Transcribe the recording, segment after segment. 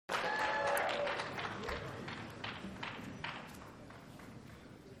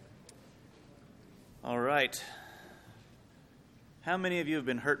All right. How many of you have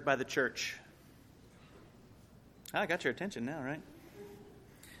been hurt by the church? I got your attention now, right?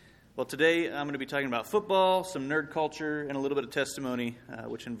 Well, today I'm going to be talking about football, some nerd culture, and a little bit of testimony,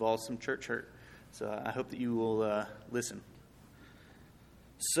 which involves some church hurt. So I hope that you will listen.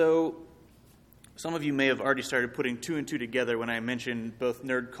 So some of you may have already started putting two and two together when I mentioned both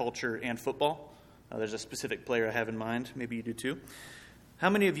nerd culture and football. There's a specific player I have in mind. Maybe you do too. How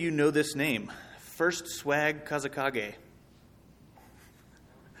many of you know this name? First Swag Kazakage.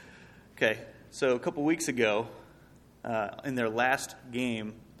 Okay, so a couple weeks ago, in their last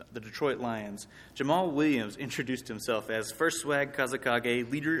game, the Detroit Lions, Jamal Williams introduced himself as First Swag Kazakage,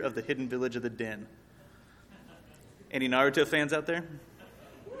 leader of the hidden village of the Den. Any Naruto fans out there?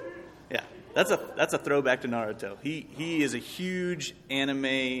 Yeah, that's a throwback to Naruto. He is a huge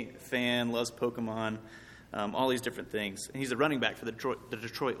anime fan, loves Pokemon, all these different things. And he's a running back for the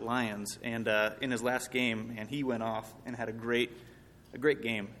Detroit Lions. And in his last game, and he went off and had a great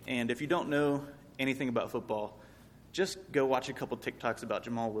game. And if you don't know anything about football, just go watch a couple TikToks about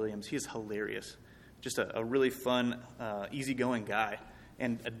Jamal Williams. He is hilarious. Just a really fun, easygoing guy.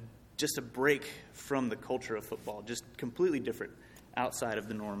 And just a break from the culture of football. Just completely different, outside of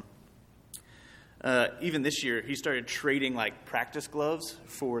the norm. Even this year, he started trading like practice gloves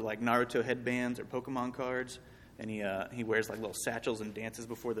for like Naruto headbands or Pokemon cards. And he wears like little satchels and dances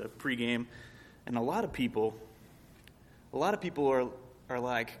before the pregame. And a lot of people are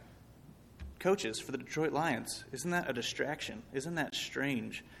like coaches for the Detroit Lions. Isn't that a distraction? Isn't that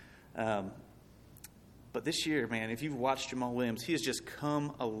strange? But this year, man, if you've watched Jamal Williams, he has just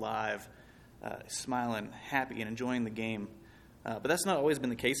come alive, smiling, happy, and enjoying the game. But that's not always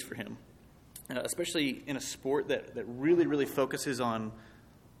been the case for him, especially in a sport that really, really focuses on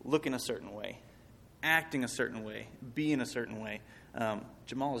looking a certain way, acting a certain way, being a certain way.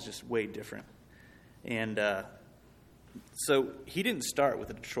 Jamal is just way different. And so he didn't start with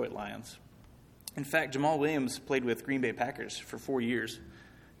the Detroit Lions. In fact, Jamal Williams played with Green Bay Packers for 4 years.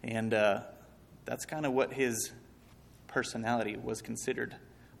 And that's kind of what his personality was considered,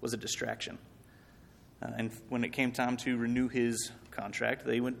 was a distraction. And when it came time to renew his contract,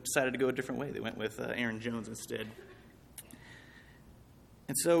 they decided to go a different way. They went with Aaron Jones instead.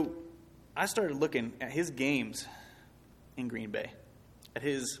 And so I started looking at his games in Green Bay, at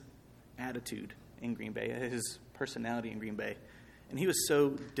his attitude in Green Bay, at his personality in Green Bay. And he was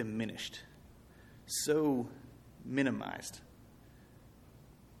so diminished, so minimized.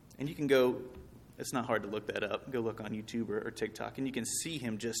 And you can go, it's not hard to look that up, go look on YouTube or TikTok, and you can see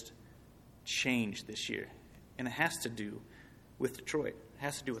him just change this year. And it has to do with Detroit. It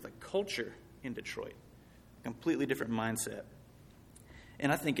has to do with a culture in Detroit, a completely different mindset.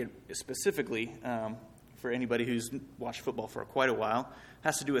 And I think it specifically, for anybody who's watched football for quite a while,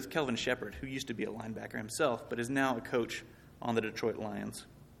 has to do with Kelvin Sheppard, who used to be a linebacker himself, but is now a coach on the Detroit Lions.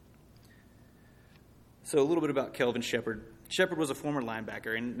 So a little bit about Kelvin Sheppard. Sheppard was a former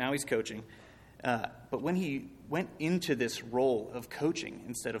linebacker, and now he's coaching. But when he went into this role of coaching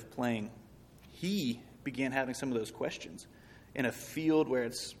instead of playing, he began having some of those questions. In a field where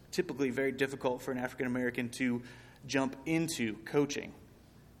it's typically very difficult for an African American to jump into coaching,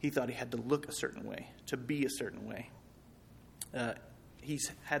 he thought he had to look a certain way, to be a certain way.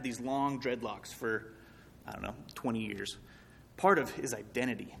 He's had these long dreadlocks for, 20 years. Part of his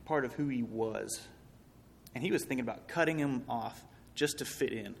identity, part of who he was. And he was thinking about cutting him off just to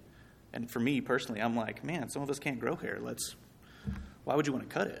fit in. And for me personally, I'm like, man, some of us can't grow hair. Why would you want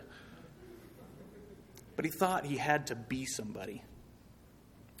to cut it? But he thought he had to be somebody.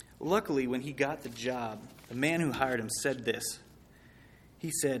 Luckily, when he got the job, the man who hired him said this. He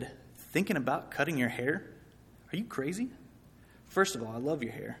said, "Thinking about cutting your hair? Are you crazy? First of all, I love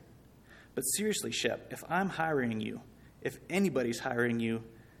your hair. But seriously, Shep, if I'm hiring you, if anybody's hiring you,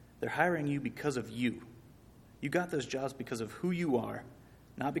 they're hiring you because of you. You got those jobs because of who you are,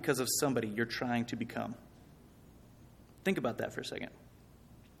 not because of somebody you're trying to become." Think about that for a second.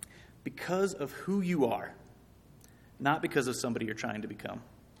 Because of who you are, not because of somebody you're trying to become.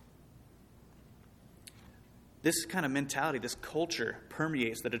 This kind of mentality, this culture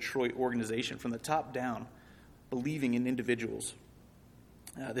permeates the Detroit organization from the top down, believing in individuals.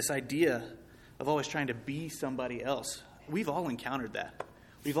 This idea of always trying to be somebody else. We've all encountered that.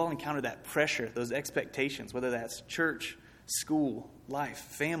 We've all encountered that pressure, those expectations, whether that's church, school, life,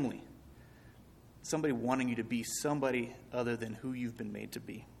 family. Somebody wanting you to be somebody other than who you've been made to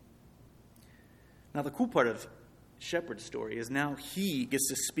be. Now, the cool part of Sheppard's story is now he gets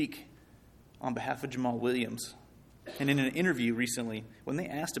to speak on behalf of Jamal Williams. And in an interview recently, when they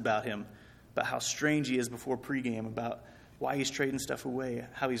asked about him, about how strange he is before pregame, about why he's trading stuff away,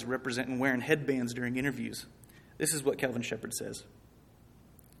 how he's representing wearing headbands during interviews. This is what Kelvin Shepherd says.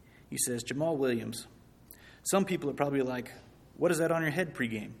 He says, Jamal Williams. Some people are probably like, what is that on your head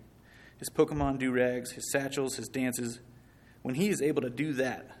pregame? His Pokemon do-rags, his satchels, his dances. When he is able to do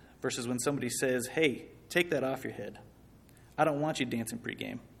that versus when somebody says, hey, take that off your head. I don't want you dancing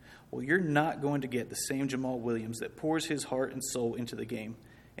pregame. Well, you're not going to get the same Jamal Williams that pours his heart and soul into the game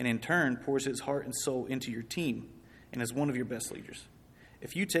and in turn pours his heart and soul into your team and is one of your best leaders.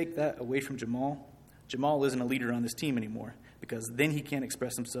 If you take that away from Jamal, Jamal isn't a leader on this team anymore because then he can't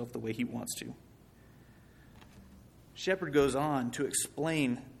express himself the way he wants to. Shepherd goes on to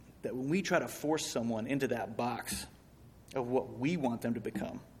explain that when we try to force someone into that box of what we want them to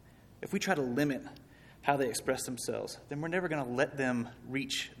become, if we try to limit how they express themselves, then we're never going to let them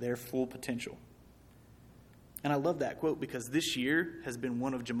reach their full potential. And I love that quote because this year has been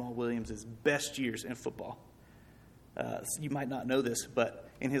one of Jamal Williams' best years in football. You might not know this, but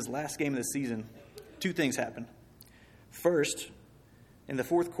in his last game of the season, two things happened. First, in the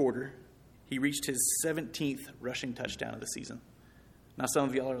fourth quarter, he reached his 17th rushing touchdown of the season. Now, some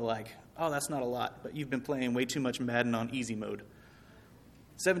of y'all are like, oh, that's not a lot, but you've been playing way too much Madden on easy mode.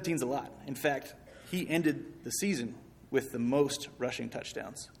 17's a lot. In fact, he ended the season with the most rushing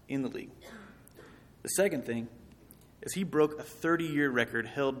touchdowns in the league. The second thing is he broke a 30-year record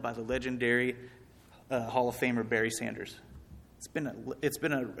held by the legendary Hall of Famer Barry Sanders. It's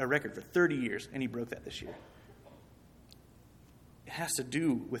been a record for 30 years, and he broke that this year. It has to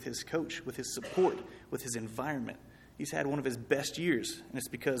do with his coach, with his support, with his environment. He's had one of his best years, and it's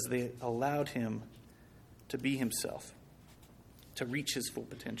because they allowed him to be himself, to reach his full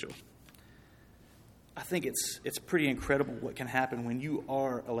potential. I think it's pretty incredible what can happen when you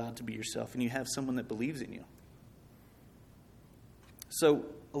are allowed to be yourself and you have someone that believes in you. So,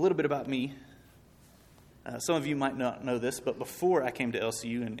 a little bit about me. Some of you might not know this, but before I came to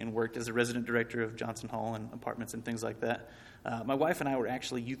LCU and worked as a resident director of Johnson Hall and apartments and things like that, my wife and I were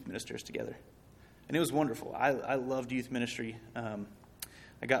actually youth ministers together. And it was wonderful. I loved youth ministry.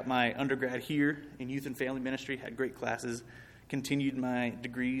 I got my undergrad here in youth and family ministry, had great classes, continued my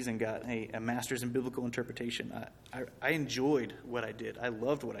degrees, and got a master's in biblical interpretation. I enjoyed what I did. I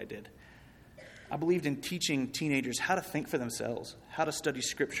loved what I did. I believed in teaching teenagers how to think for themselves, how to study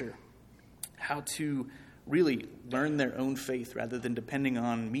Scripture, how to really learn their own faith rather than depending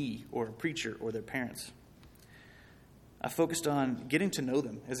on me or a preacher or their parents. I focused on getting to know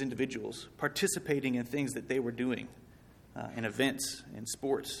them as individuals, participating in things that they were doing, in events, in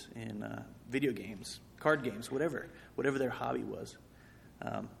sports, in video games, card games, whatever their hobby was.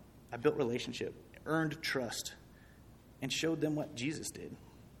 I built relationship, earned trust, and showed them what Jesus did.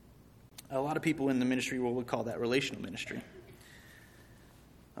 A lot of people in the ministry world would call that relational ministry.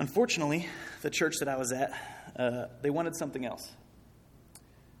 Unfortunately, the church that I was at, they wanted something else.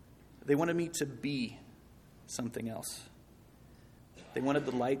 They wanted me to be something else. They wanted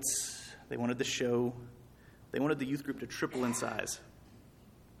the lights. They wanted the show. They wanted the youth group to triple in size.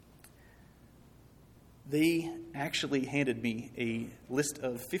 They actually handed me a list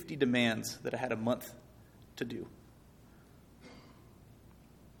of 50 demands that I had a month to do.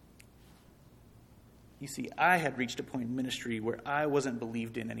 You see, I had reached a point in ministry where I wasn't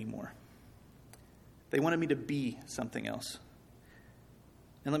believed in anymore. They wanted me to be something else.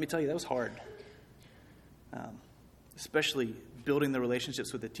 And let me tell you, that was hard. Especially building the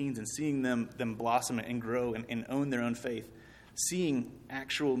relationships with the teens and seeing them blossom and grow and own their own faith. Seeing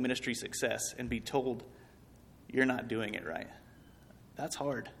actual ministry success and be told, you're not doing it right. That's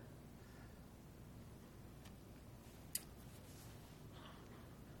hard.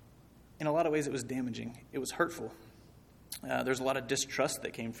 In a lot of ways, it was damaging. It was hurtful. There's a lot of distrust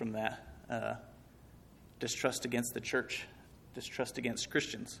that came from that. Distrust against the church. Distrust against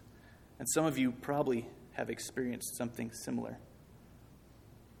Christians. And some of you probably have experienced something similar.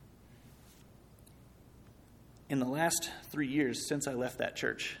 In the last 3 years since I left that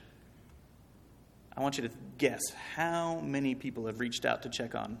church, I want you to guess how many people have reached out to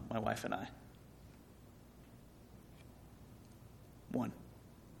check on my wife and I.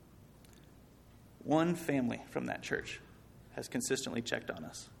 One family from that church has consistently checked on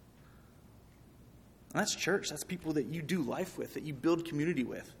us. And that's church. That's people that you do life with, that you build community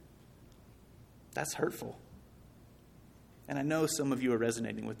with. That's hurtful. And I know some of you are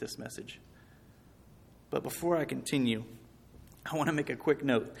resonating with this message. But before I continue, I want to make a quick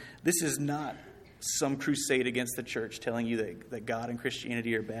note. This is not some crusade against the church telling you that God and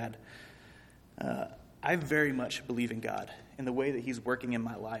Christianity are bad. I very much believe in God and the way that He's working in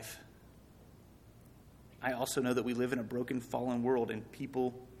my life. I also know that we live in a broken, fallen world and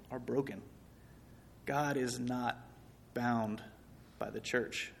people are broken. God is not bound by the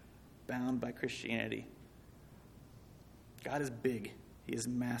church, bound by Christianity. God is big. He is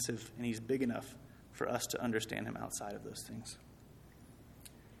massive, and he's big enough for us to understand him outside of those things.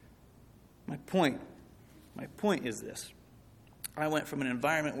 My point is this. I went from an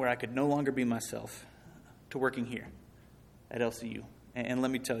environment where I could no longer be myself to working here at LCU. And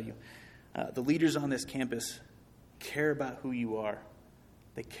let me tell you, the leaders on this campus care about who you are.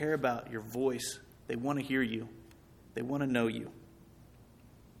 They care about your voice. They want to hear you. They want to know you.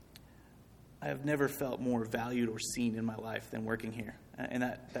 I have never felt more valued or seen in my life than working here. And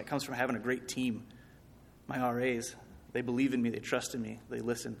that comes from having a great team. My RAs, they believe in me. They trust in me. They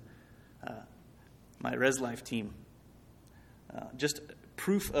listen. My Res Life team, just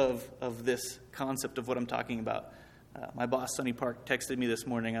proof of this concept of what I'm talking about. My boss, Sunny Park, texted me this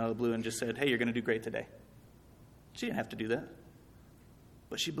morning out of the blue and just said, "Hey, you're going to do great today." She didn't have to do that.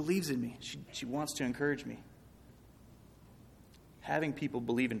 But she believes in me. She wants to encourage me. Having people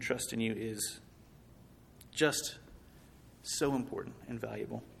believe and trust in you is just so important and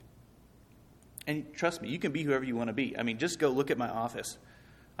valuable. And trust me, you can be whoever you want to be. I mean, just go look at my office.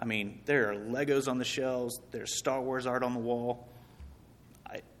 I mean, there are Legos on the shelves. There's Star Wars art on the wall.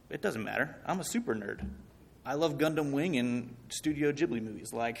 It doesn't matter. I'm a super nerd. I love Gundam Wing and Studio Ghibli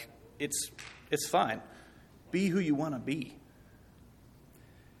movies. Like, it's fine. Be who you want to be.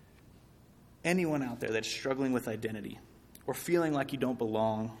 Anyone out there that's struggling with identity or feeling like you don't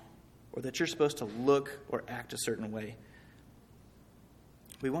belong or that you're supposed to look or act a certain way,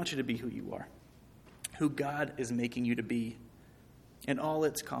 we want you to be who you are, who God is making you to be in all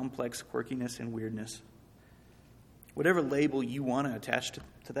its complex quirkiness and weirdness. Whatever label you want to attach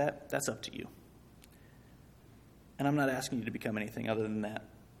to that, that's up to you. And I'm not asking you to become anything other than that.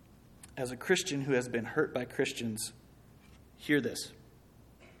 As a Christian who has been hurt by Christians, hear this.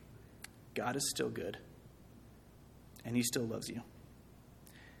 God is still good, and he still loves you.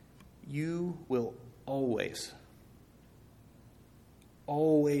 You will always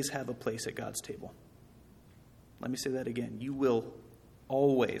have a place at God's table. Let me say that again. You will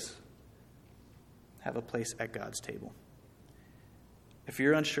always have a place at God's table. If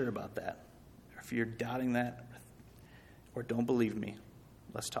you're unsure about that, or if you're doubting that, or don't believe me,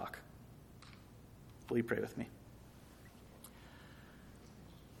 let's talk. Will you pray with me?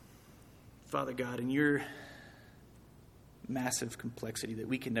 Father God, in your massive complexity that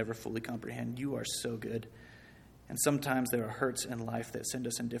we can never fully comprehend, you are so good. And sometimes there are hurts in life that send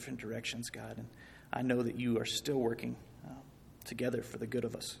us in different directions, God. And I know that you are still working together for the good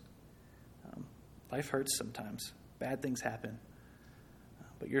of us. Life hurts sometimes. Bad things happen.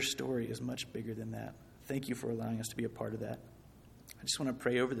 But your story is much bigger than that. Thank you for allowing us to be a part of that. I just want to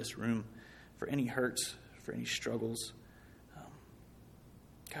pray over this room for any hurts, for any struggles.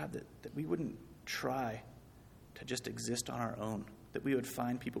 God, that we wouldn't try to just exist on our own, that we would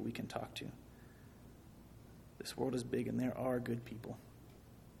find people we can talk to. This world is big, and there are good people.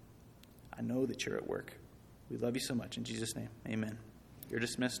 I know that you're at work. We love you so much. In Jesus' name, amen. You're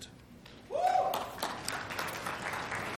dismissed.